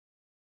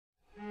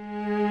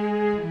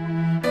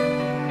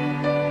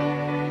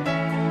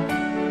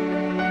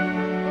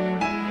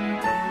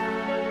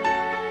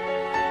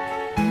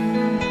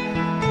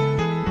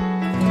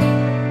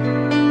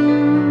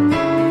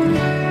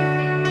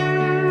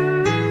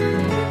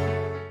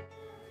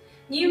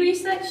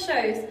Research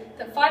shows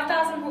that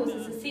 5,000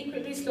 horses are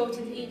secretly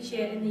slaughtered each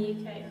year in the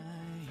UK.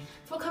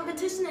 For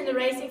competition in the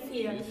racing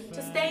field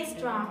to stay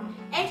strong,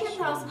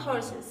 18,000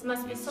 horses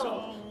must be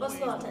sold or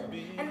slaughtered,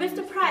 and with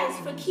the price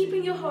for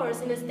keeping your horse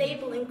in a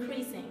stable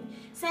increasing,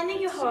 sending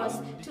your horse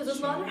to the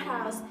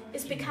slaughterhouse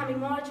is becoming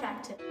more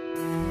attractive.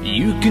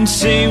 You can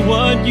say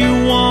what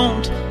you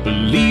want,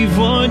 believe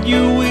what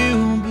you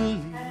will believe.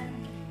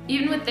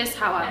 Even with this,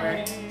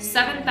 however,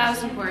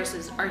 7,000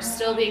 horses are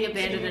still being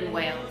abandoned in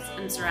Wales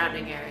and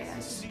surrounding areas.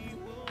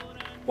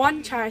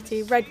 One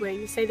charity, Red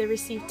Wing, say they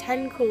receive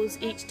 10 calls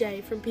each day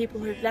from people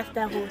who have left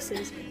their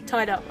horses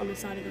tied up on the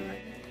side of the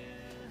road.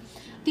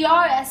 The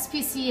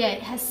RSPCA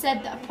has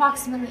said that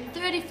approximately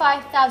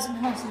 35,000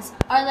 horses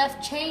are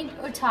left chained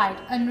or tied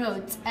on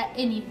roads at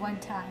any one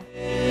time.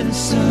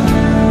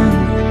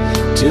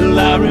 Till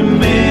I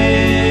remember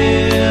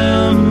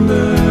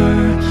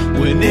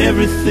when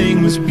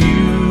everything was beautiful,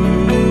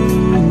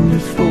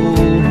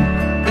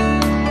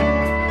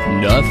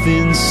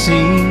 nothing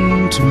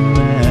seemed to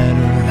matter.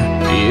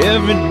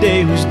 Every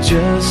day was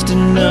just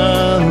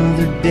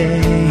another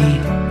day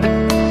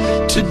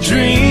to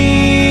dream.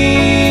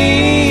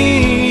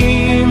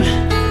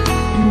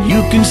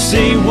 You can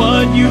say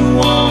what you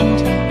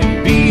want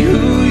and be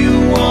who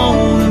you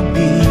wanna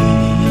be,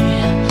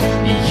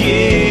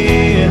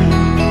 yeah.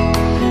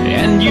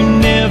 And you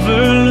never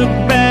look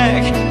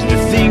back to the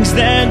things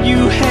that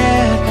you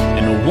had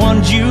and the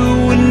ones you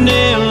would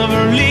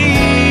never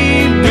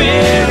leave.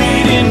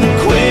 Buried in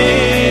questions,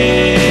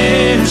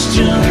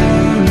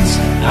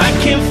 I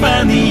can't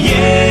find the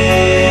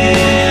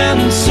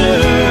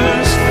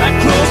answers. I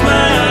close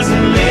my eyes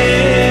and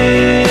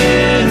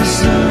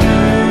listen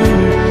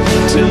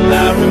till I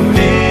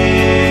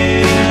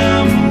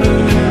remember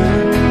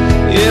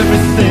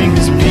everything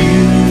is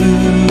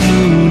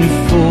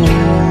beautiful,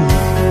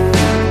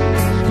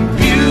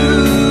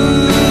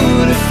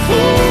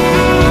 beautiful.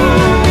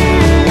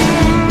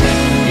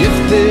 If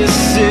this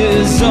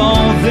is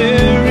all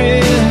there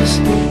is,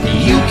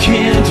 you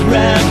can't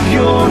wrap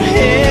your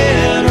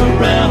head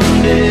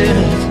around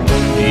it.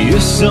 You're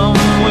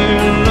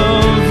somewhere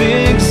love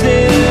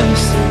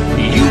exists.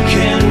 You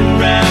can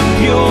wrap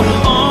your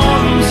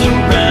arms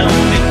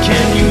around it.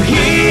 Can you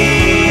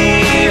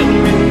hear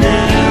me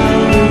now?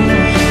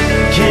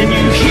 Can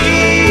you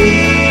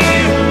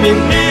hear me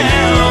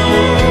now?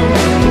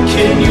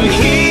 Can you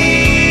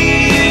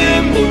hear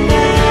me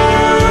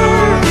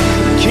now?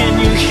 Can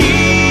you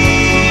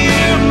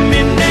hear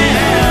me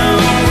now?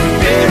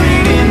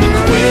 Buried in the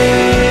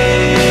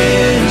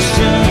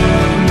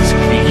questions,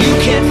 you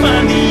can't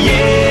find the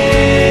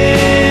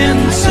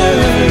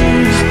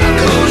answers.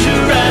 Close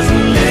your eyes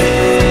and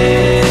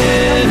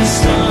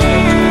listen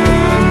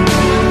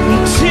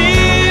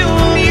until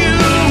you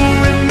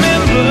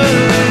remember.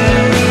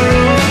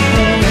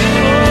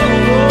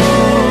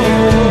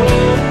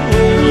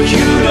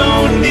 You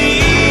don't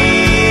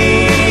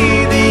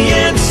need the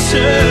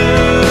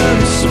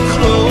answers, so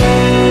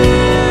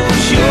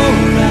close your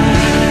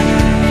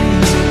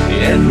eyes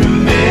and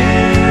remember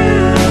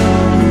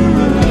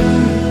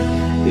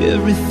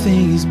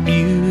everything is beautiful.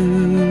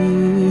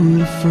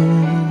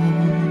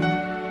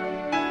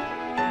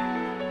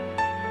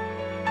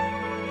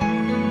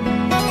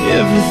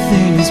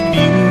 Everything is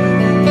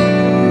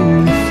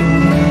beautiful.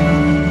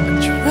 A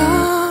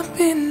drop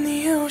in the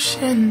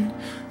ocean,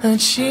 a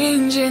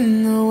change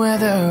in the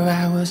weather.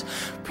 I was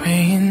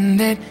praying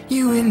that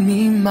you and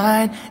me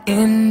might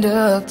end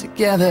up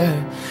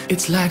together.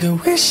 It's like a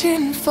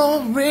wishing for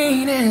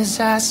rain as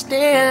I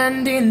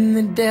stand in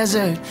the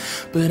desert,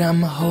 but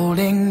I'm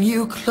holding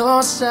you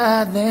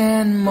closer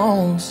than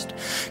most,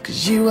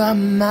 'cause you are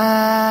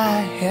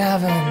my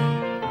heaven.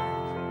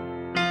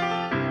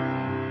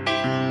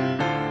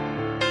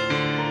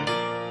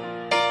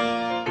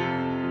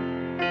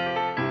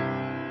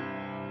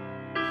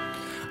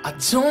 I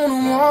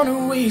don't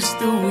wanna waste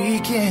the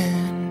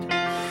weekend.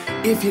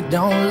 If you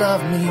don't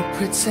love me,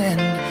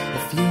 pretend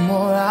a few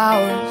more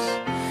hours,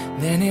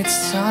 then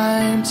it's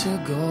time to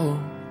go.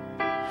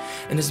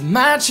 And as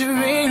my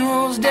train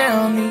rolls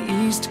down the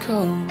east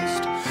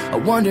coast, I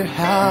wonder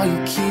how you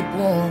keep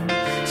warm.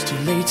 It's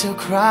too late to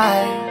cry,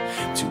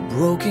 too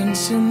broken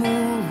to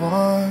move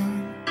on,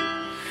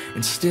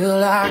 and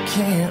still I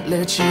can't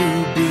let you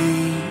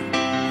be.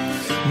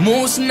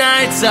 Most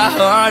nights I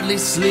hardly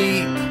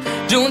sleep.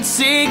 Don't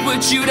take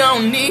what you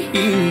don't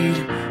need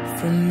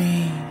from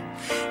me.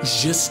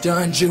 It's just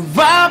a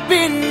drop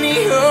in the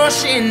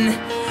ocean,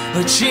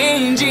 a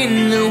change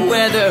in the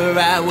weather.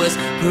 I was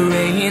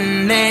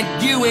praying that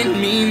you and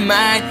me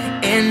might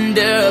end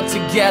up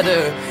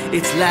together.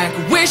 It's like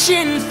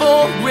wishing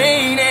for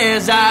rain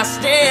as I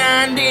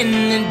stand in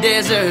the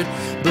desert,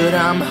 but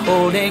I'm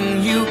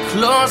holding you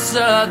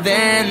closer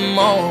than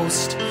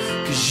most,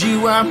 'cause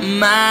you are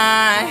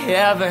my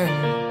heaven.